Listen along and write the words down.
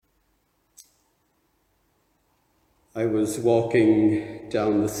I was walking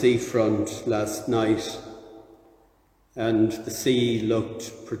down the seafront last night, and the sea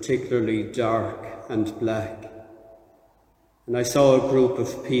looked particularly dark and black. And I saw a group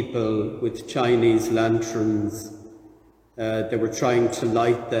of people with Chinese lanterns. They were trying to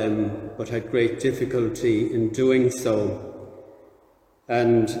light them, but had great difficulty in doing so.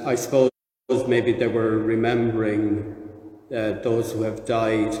 And I suppose maybe they were remembering those who have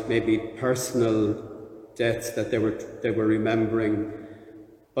died, maybe personal deaths that they were remembering,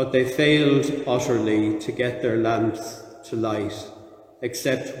 but they failed utterly to get their lamps to light,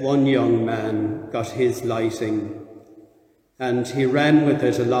 except one young man got his lighting, and he ran with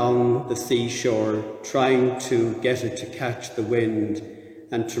it along the seashore, trying to get it to catch the wind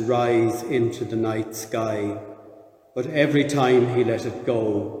and to rise into the night sky. But every time he let it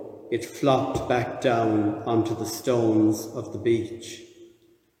go, it flopped back down onto the stones of the beach.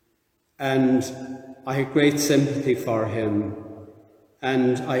 And I had great sympathy for him,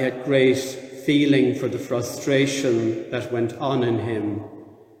 and I had great feeling for the frustration that went on in him.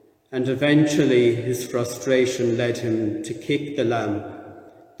 And eventually his frustration led him to kick the lamp,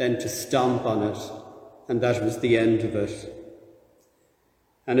 then to stomp on it, and that was the end of it.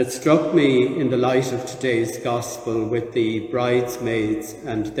 And it struck me in the light of today's gospel with the bridesmaids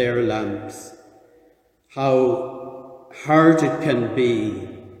and their lamps, how hard it can be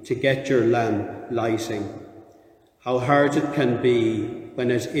to get your lamp lighting, how hard it can be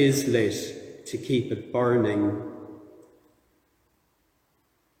when it is lit to keep it burning.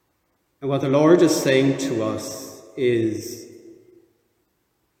 And what the Lord is saying to us is,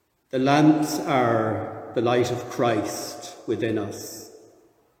 the lamps are the light of Christ within us,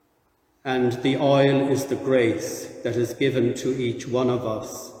 and the oil is the grace that is given to each one of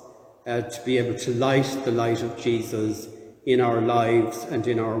us to be able to light the light of Jesus in our lives and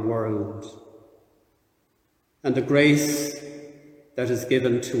in our world. And the grace that is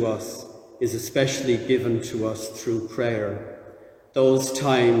given to us is especially given to us through prayer. Those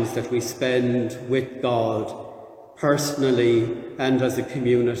times that we spend with God, personally and as a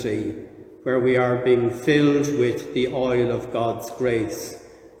community, where we are being filled with the oil of God's grace,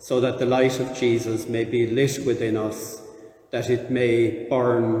 so that the light of Jesus may be lit within us, that it may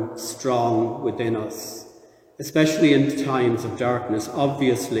burn strong within us. Especially in times of darkness,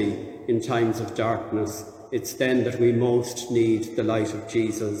 obviously in times of darkness, it's then that we most need the light of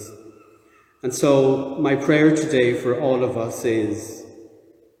Jesus. And so my prayer today for all of us is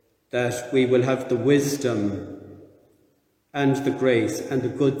that we will have the wisdom and the grace and the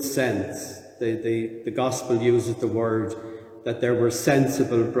good sense. The gospel uses the word that there were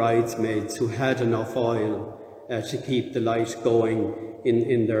sensible bridesmaids who had enough oil to keep the light going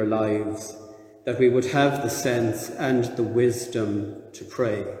in their lives, that we would have the sense and the wisdom to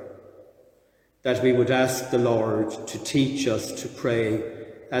pray, that we would ask the Lord to teach us to pray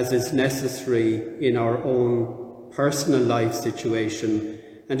as is necessary in our own personal life situation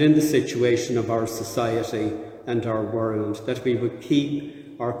and in the situation of our society and our world, that we would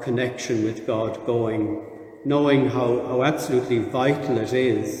keep our connection with God going, knowing how absolutely vital it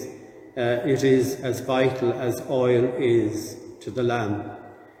is. It is as vital as oil is to the lamp.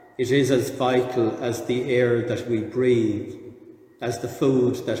 It is as vital as the air that we breathe, as the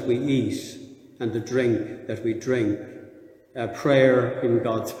food that we eat and the drink that we drink. Prayer in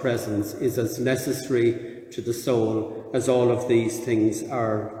God's presence is as necessary to the soul as all of these things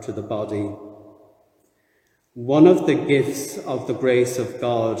are to the body. One of the gifts of the grace of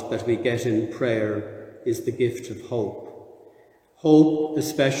God that we get in prayer is the gift of hope. Hope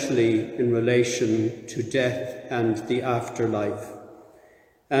especially in relation to death and the afterlife.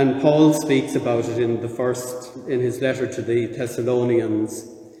 And Paul speaks about it in his letter to the Thessalonians.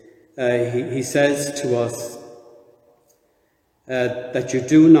 He says to us that you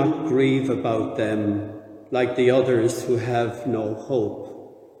do not grieve about them like the others who have no hope.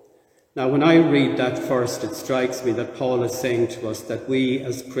 Now, when I read that first, it strikes me that Paul is saying to us that we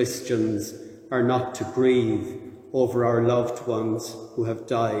as Christians are not to grieve over our loved ones who have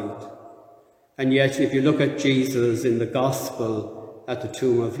died. And yet, if you look at Jesus in the Gospel, at the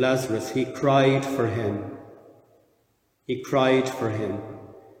tomb of Lazarus, he cried for him. He cried for him.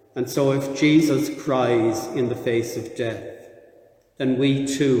 And so if Jesus cries in the face of death, then we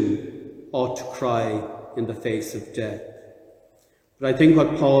too ought to cry in the face of death. But I think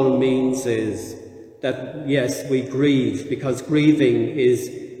what Paul means is that, yes, we grieve because grieving is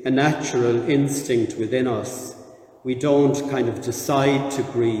a natural instinct within us. We don't kind of decide to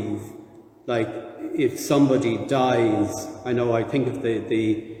grieve. Like if somebody dies, I think of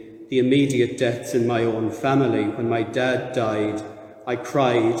the immediate deaths in my own family. When my dad died, I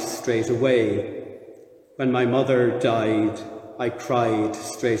cried straight away. When my mother died, I cried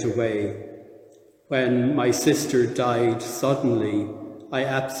straight away. When my sister died suddenly, I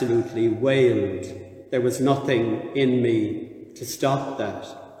absolutely wailed. There was nothing in me to stop that.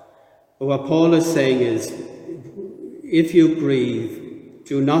 But what Paul is saying is, if you grieve,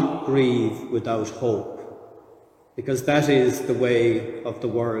 do not grieve without hope, because that is the way of the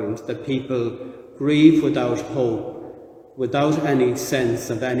world, that people grieve without hope, without any sense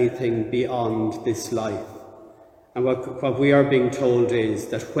of anything beyond this life. And what we are being told is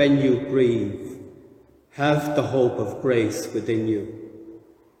that when you grieve, have the hope of grace within you,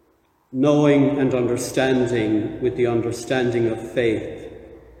 knowing and understanding with the understanding of faith,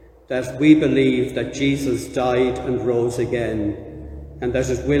 that we believe that Jesus died and rose again, and that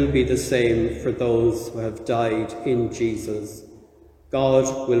it will be the same for those who have died in Jesus.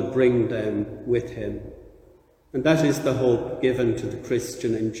 God will bring them with him. And that is the hope given to the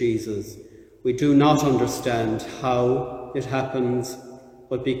Christian in Jesus. We do not understand how it happens,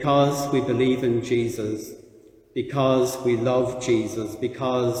 but because we believe in Jesus, because we love Jesus,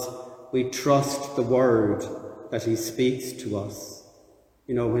 because we trust the word that he speaks to us.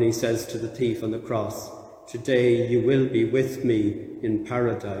 You know, when he says to the thief on the cross, "Today you will be with me in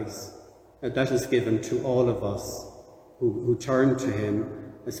paradise." And that is given to all of us who turn to him,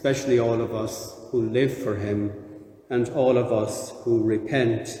 especially all of us who live for him, and all of us who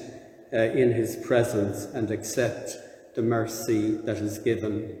repent in his presence and accept the mercy that is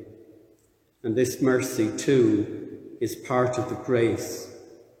given. And this mercy too is part of the grace.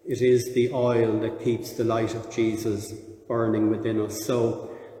 It is the oil that keeps the light of Jesus burning within us,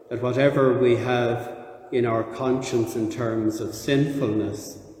 so that whatever we have in our conscience in terms of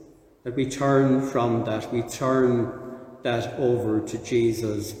sinfulness, that we turn from that, we turn that over to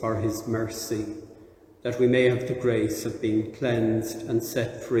Jesus for his mercy, that we may have the grace of being cleansed and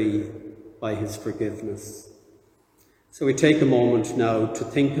set free by his forgiveness. So we take a moment now to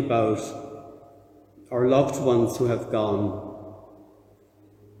think about our loved ones who have gone.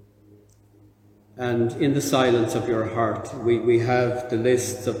 And in the silence of your heart, we have the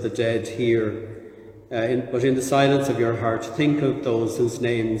lists of the dead here, but in the silence of your heart, think of those whose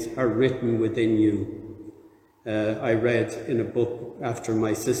names are written within you. I read in a book after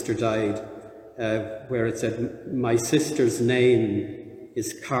my sister died, where it said, "My sister's name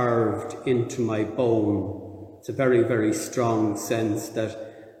is carved into my bone." It's a very, very strong sense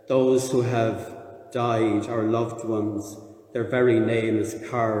that those who have died, our loved ones, their very name is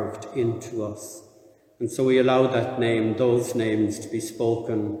carved into us. And so we allow that name, those names, to be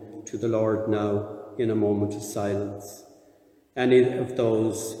spoken to the Lord now in a moment of silence. Any of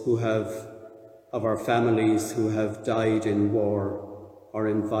those who have, of our families who have died in war or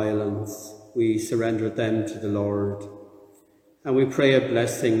in violence, we surrender them to the Lord. And we pray a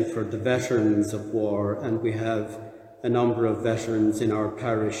blessing for the veterans of war, and we have a number of veterans in our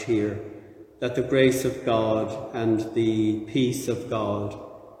parish here, that the grace of God and the peace of God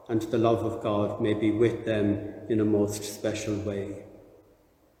and the love of God may be with them in a most special way.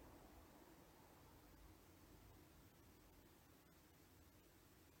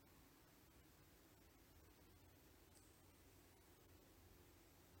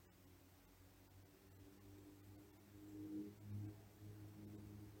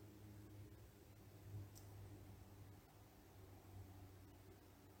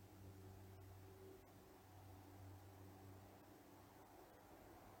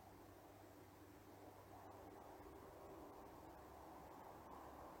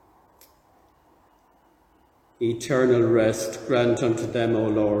 Eternal rest grant unto them, O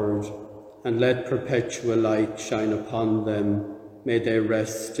Lord, and let perpetual light shine upon them. May they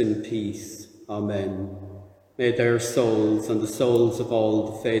rest in peace. Amen. May their souls and the souls of all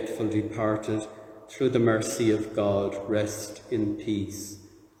the faithful departed, through the mercy of God, rest in peace.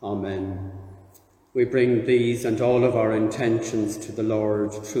 Amen. We bring these and all of our intentions to the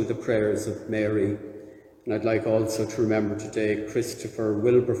Lord through the prayers of Mary. And I'd like also to remember today Christopher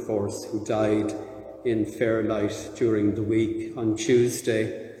Wilberforce, who died in Fairlight during the week on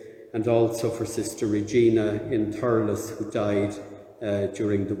Tuesday, and also for Sister Regina in Thurles, who died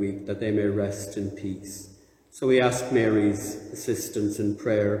during the week, that they may rest in peace. So we ask Mary's assistance in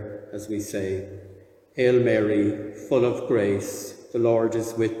prayer as we say, Hail Mary, full of grace, the Lord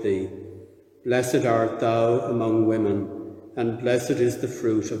is with thee. Blessed art thou among women, and blessed is the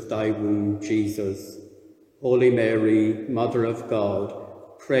fruit of thy womb, Jesus. Holy Mary, Mother of God,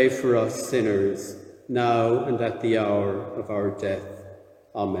 pray for us sinners, now and at the hour of our death.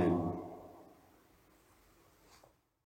 Amen.